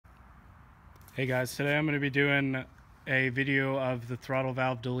Hey guys, today I'm going to be doing a video of the throttle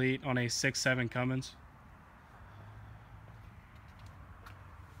valve delete on a 6.7 Cummins.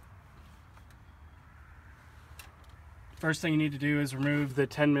 First thing you need to do is remove the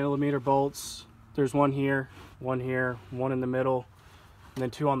 10mm bolts. There's one here, one in the middle, and then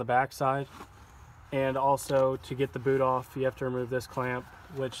two on the back side. And also, to get the boot off, you have to remove this clamp,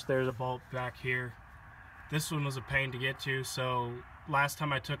 which there's a bolt back here. This one was a pain to get to, so last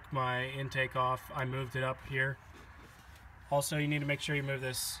time I took my intake off, I moved it up here. Also, you need to make sure you move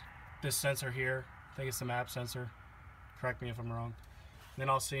this sensor here. I think it's the map sensor. Correct me if I'm wrong. And then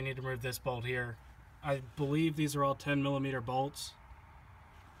also you need to remove this bolt here. I believe these are all 10mm bolts.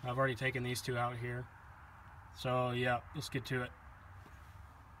 I've already taken these two out here. So yeah, let's get to it.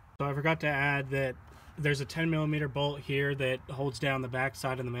 So I forgot to add that there's a 10mm bolt here that holds down the back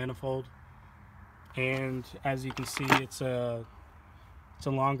side of the manifold. And as you can see, it's a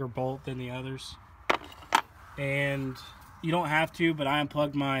longer bolt than the others. And you don't have to, but I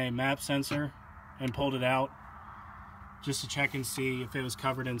unplugged my map sensor and pulled it out just to check and see if it was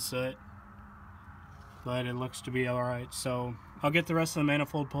covered in soot. But it looks to be alright. So I'll get the rest of the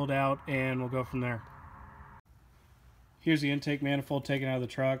manifold pulled out and we'll go from there. Here's the intake manifold taken out of the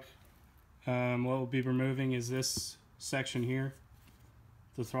truck. What we'll be removing is this section here,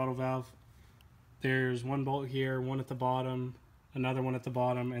 the throttle valve. There's one bolt here, one at the bottom, another one at the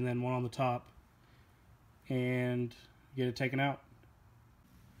bottom, and then one on the top. And get it taken out.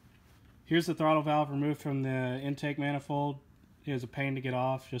 Here's the throttle valve removed from the intake manifold. It was a pain to get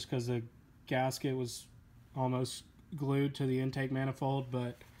off just because the gasket was almost glued to the intake manifold,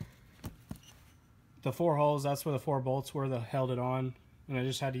 but the four holes, that's where the four bolts were that held it on, and I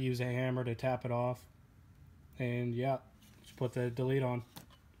just had to use a hammer to tap it off. And yeah, just put the delete on.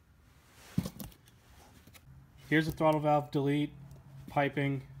 Here's the throttle valve delete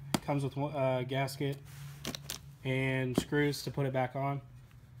piping. Comes with a gasket and screws to put it back on.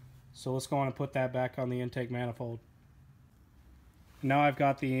 So let's go on and put that back on the intake manifold. Now I've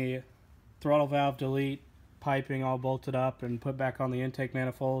got the throttle valve delete piping all bolted up and put back on the intake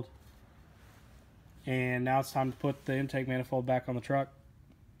manifold. And now it's time to put the intake manifold back on the truck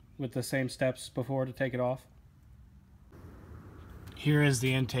with the same steps before to take it off. Here is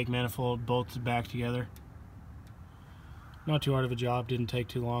the intake manifold bolted back together. Not too hard of a job, didn't take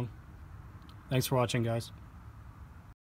too long. Thanks for watching, guys.